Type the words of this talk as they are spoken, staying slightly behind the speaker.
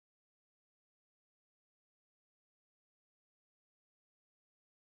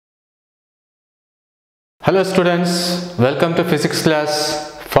Hello students, welcome to physics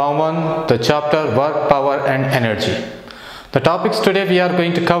class form 1, the chapter work, power and energy. The topics today we are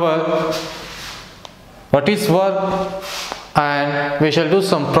going to cover what is work and we shall do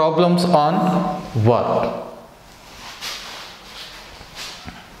some problems on work.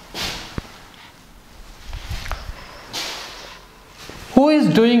 Who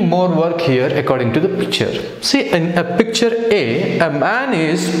is doing more work here according to the picture? See, in a picture A man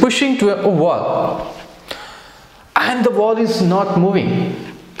is pushing to a wall and the wall is not moving,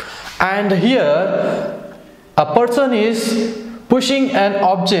 and here a person is pushing an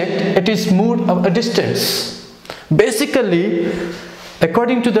object, it is moved a distance. Basically,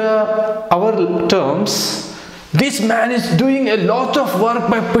 according to our terms, this man is doing a lot of work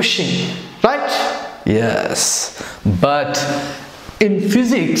by pushing, right? Yes, but in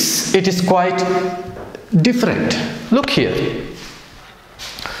physics it is quite different. Look here.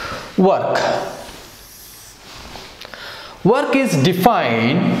 Work is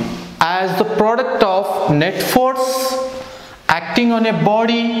defined as the product of net force acting on a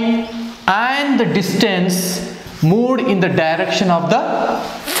body and the distance moved in the direction of the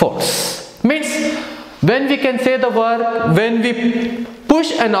force. Means when we can say the work, when we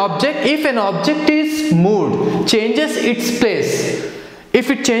push an object, if an object is moved, changes its place, if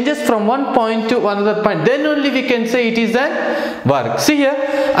it changes from one point to another point, then only we can say it is a work. See here,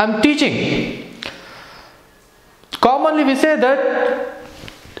 I am teaching. Commonly we say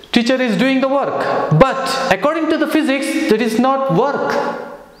that teacher is doing the work, but according to the physics that is not work.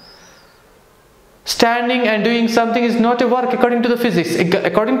 Standing and doing something is not a work according to the physics.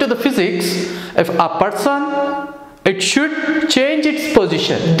 According to the physics, if a person, it should change its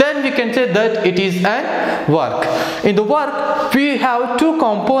position, then we can say that it is a work. In the work we have two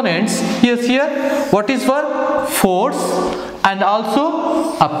components. Here what is work? Force and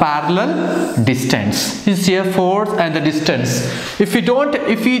also a parallel distance. Is here force and the distance. If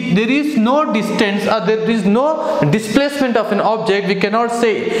there is no distance or there is no displacement of an object, we cannot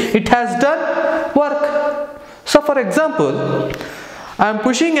say it has done work. So for example, I am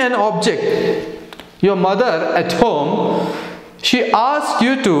pushing an object. Your mother at home, she asked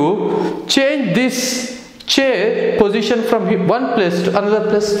you to change this chair position from one place to another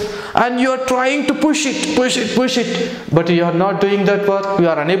place, and you are trying to push it, but you are not doing that work, you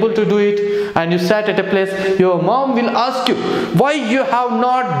are unable to do it, and you sat at a place. Your mom will ask you why you have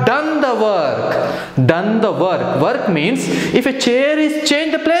not done the work. Work means if a chair is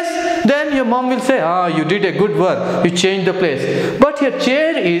changed the place, then your mom will say, you did a good work, you changed the place, but your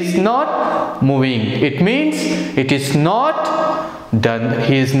chair is not moving. It means it is not done,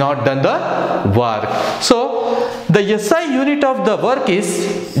 he is not done the work. So the SI unit of the work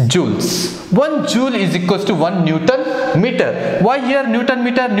is joules. 1 joule is equals to 1 Newton meter. Why here Newton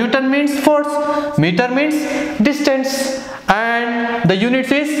meter? Newton means force, meter means distance, and the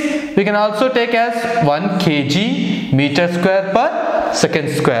unit is, we can also take as 1 kg meter square per second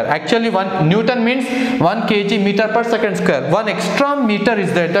square. Actually 1 Newton means 1 kg meter per second square. 1 extra meter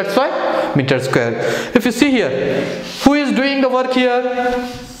is there, that's why meter square. If you see here, who is doing the work here?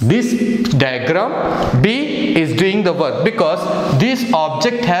 This diagram, B is doing the work because this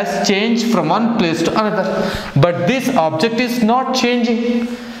object has changed from one place to another, but this object is not changing.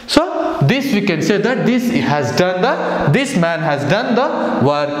 So this we can say that this man has done the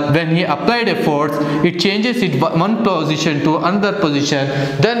work. When he applied a force, it changes it one position to another position,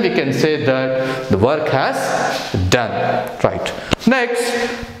 then we can say that the work has done. Right. Next.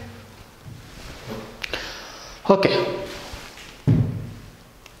 Okay.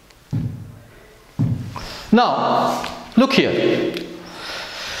 Now look here.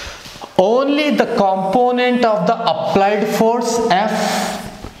 Only the component of the applied force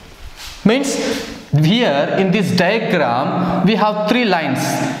F, means here in this diagram we have 3 lines.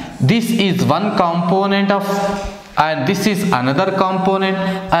 This is one component of, and this is another component,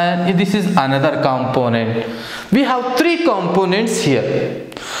 and this is another component. We have 3 components here.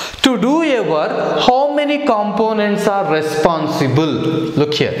 To do a work, how many components are responsible?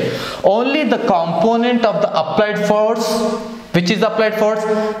 Look here. Only the component of the applied force. Which is applied force?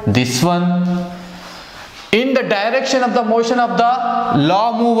 This one. In the direction of the motion of the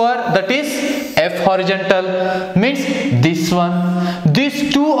law mover, that is F horizontal, means this one.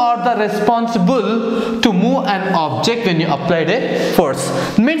 These two are the responsible to move an object when you applied a force.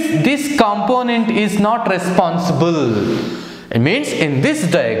 Means this component is not responsible. It means in this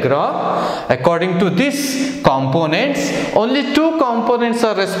diagram, according to these components, only 2 components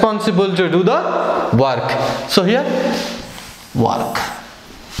are responsible to do the work. So here, work.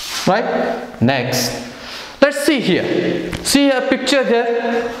 Right? Next. Let's see here. See a picture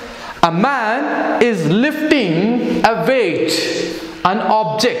here. A man is lifting a weight, an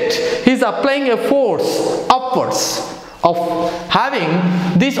object. He is applying a force upwards of having,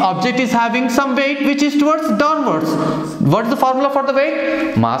 this object is having some weight which is towards downwards. What is the formula for the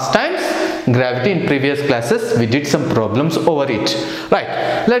weight? Mass times gravity. In previous classes we did some problems over it.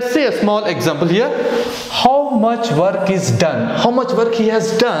 Right, let's see a small example here. How much work is done, how much work he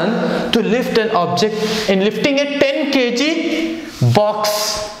has done to lift an object in lifting a 10 kg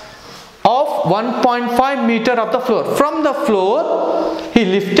box of 1.5 meter of the floor. From the floor he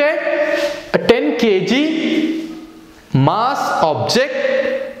lifted a 10 kg mass object,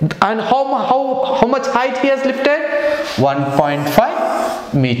 and how much height he has lifted?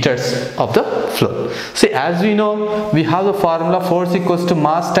 1.5 meters of the floor. See, as we know, we have the formula force equals to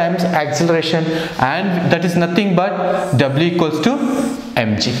mass times acceleration, and that is nothing but W equals to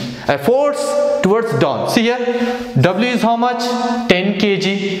mg. A force towards down. See here, W is how much? 10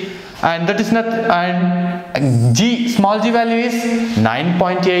 kg, and that is not, and g, small g value is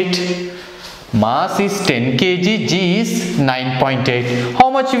 9.8. Mass is 10 kg, g is 9.8. How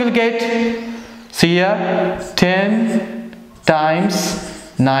much you will get? See here, 10 times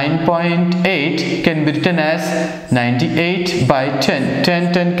 9.8 can be written as 98 by 10.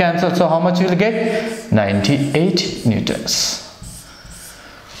 10 cancel, so how much you will get? 98 newtons.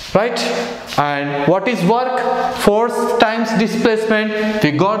 Right? And what is work? Force times displacement.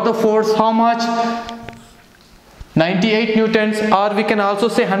 We got the force how much? 98 newtons, or we can also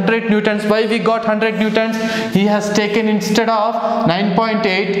say 100 newtons. Why we got 100 newtons? He has taken, instead of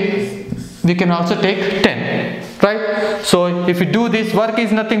 9.8, we can also take 10, right? So if we do this, work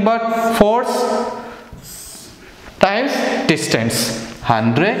is nothing but force times distance.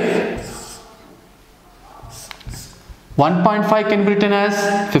 100, 1.5 can be written as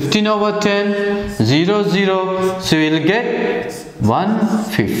 15 over 10, 0, 0, so we will get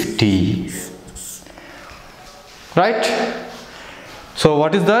 150. Right? So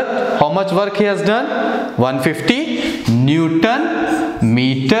what is that? How much work he has done? 150 Newton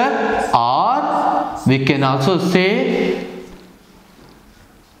meter, or we can also say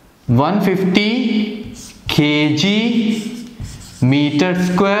 150 kg meter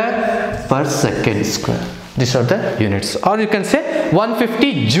square per second square. These are the units. Or you can say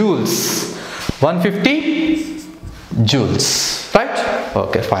 150 joules. 150 joules. Right?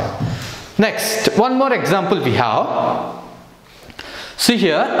 Okay, fine. Next, one more example we have. See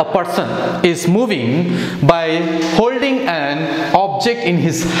here, a person is moving by holding an object in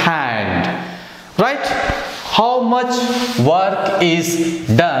his hand. Right? How much work is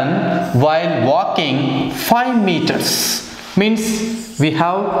done while walking 5 meters? Means we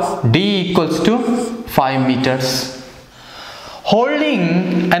have D equals to 5 meters.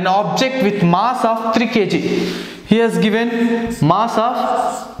 Holding an object with mass of 3 kg. He has given mass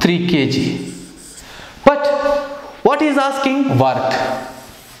of 3 kg. But what is asking? Work.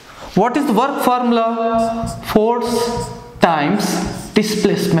 What is the work formula? Force times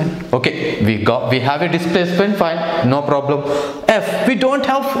displacement. Okay, we have a displacement, fine, no problem. F, we don't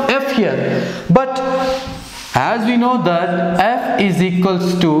have F here, but as we know that F is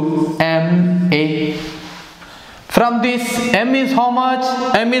equals to ma. From this, m is how much?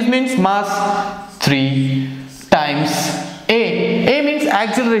 M is means mass 3 times A means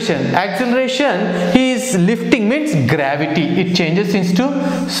acceleration. Acceleration he is lifting means gravity. It changes into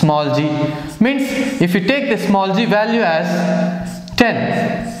small g. Means if you take the small g value as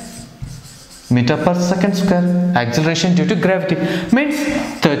 10 meter per second square, acceleration due to gravity means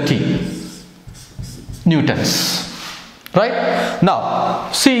 30 newtons. Right?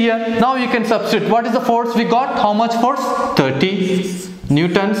 Now see here, now you can substitute. What is the force we got? How much force? 30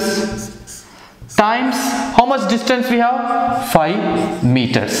 newtons times how much distance we have? 5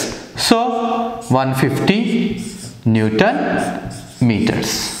 meters. So 150 Newton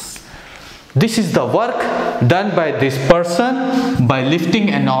meters. This is the work done by this person by lifting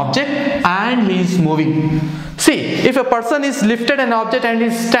an object and he is moving. See, if a person is lifted an object and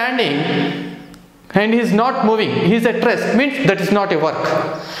is standing and he is not moving, he is at rest, means that is not a work.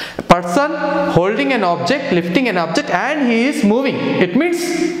 A person holding an object, lifting an object and he is moving, it means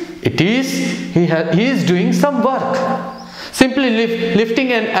he is doing some work. Simply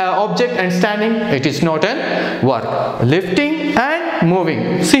lifting an object and standing, it is not a work. Lifting and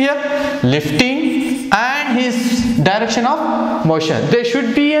moving. See here, lifting and his direction of motion. There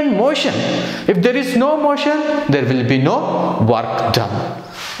should be a motion. If there is no motion, there will be no work done.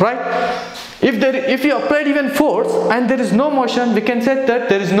 Right? If you applied even force and there is no motion, we can say that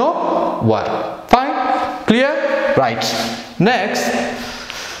there is no work. Fine? Clear? Right. Next,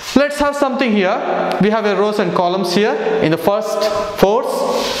 Let's have something here. We have a rows and columns here. In the first, force,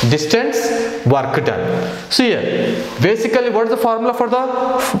 distance, work done. So here, basically what is the formula for the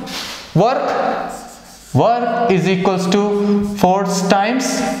work? Work is equals to force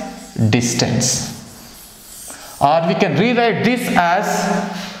times distance. Or we can rewrite this as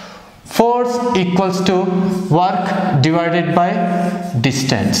force equals to work divided by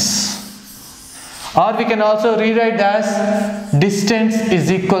distance. Or we can also rewrite as distance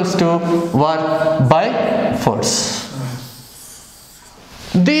is equals to work by force.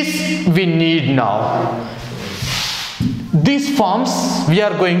 This we need now. These forms we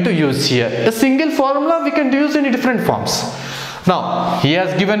are going to use here. A single formula we can use in different forms. Now he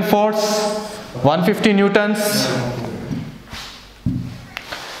has given force 150 newtons.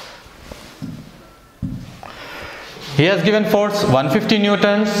 He has given force 150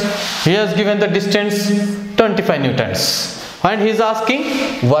 newtons. He has given the distance 25 newtons. And he is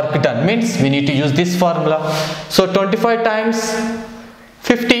asking work done. Means we need to use this formula. So 25 times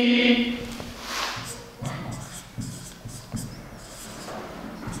 50.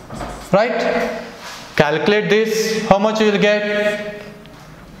 Right? Calculate this. How much you will get?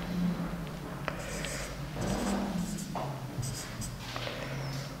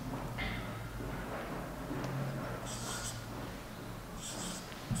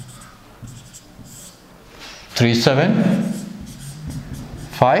 Three seven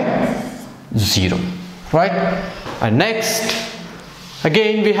 5 0. Right? And next,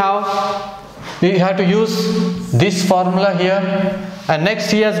 again we have to use this formula here. And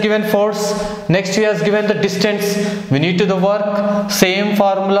next he has given force, next he has given the distance, we need to the work, same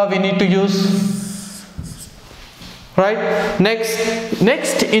formula we need to use. Right?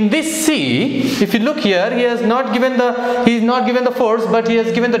 Next in this C, if you look here, he is not given the force, but he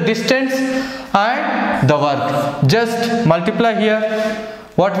has given the distance and the work. Just multiply here.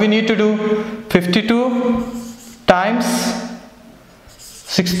 What we need to do? 52 times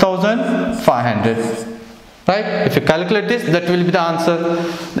 6500. Right? If you calculate this, that will be the answer.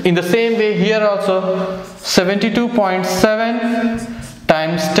 In the same way here also, 72.7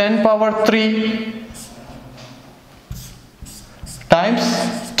 times 10 power 3 times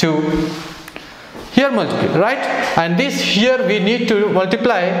 2. Here multiply, right? And this here we need to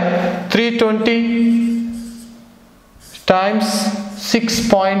multiply 320 times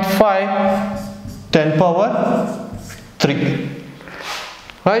 6.5 10 power 3.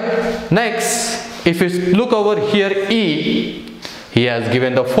 Right? Next, if you look over here E, he has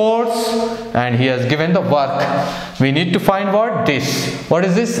given the force and he has given the work. We need to find what? This. What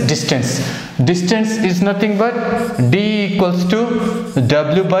is this? Distance. Distance is nothing but D equals to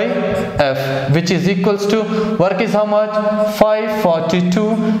W by F, which is equals to, work is how much?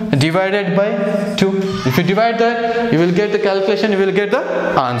 542 divided by 2. If you divide that, you will get the calculation, you will get the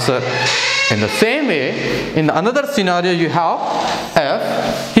answer. In the same way, in another scenario you have F,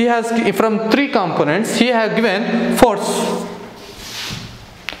 he has, from 3 components, he has given force,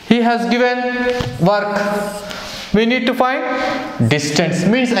 he has given work. We need to find distance,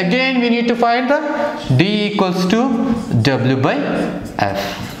 means again we need to find the D equals to W by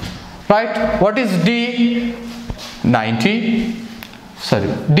F. Right? What is D? 90. Sorry,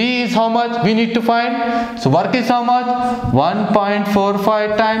 D is how much? We need to find. So work is how much?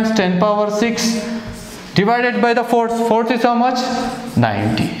 1.45 times 10 power 6 divided by the force. Force is how much?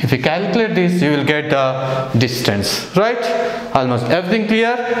 90. If you calculate this, you will get the distance. Right? Almost everything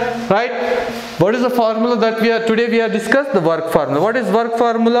clear? Right? What is the formula that today we have discussed? The work formula. What is work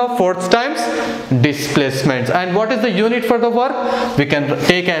formula? Force times displacement. And what is the unit for the work? We can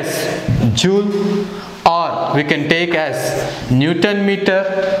take as joule, or we can take as Newton meter,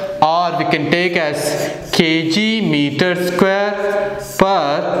 or we can take as kg meter square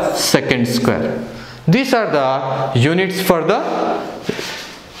per second square. These are the units for the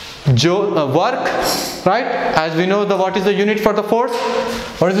work, right? As we know, what is the unit for the force?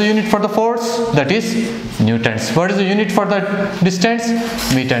 What is the unit for the force? That is newtons. What is the unit for the distance?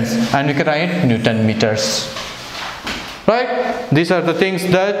 Meters. And we can write Newton meters. Right? These are the things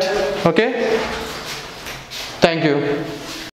that, okay? Thank you.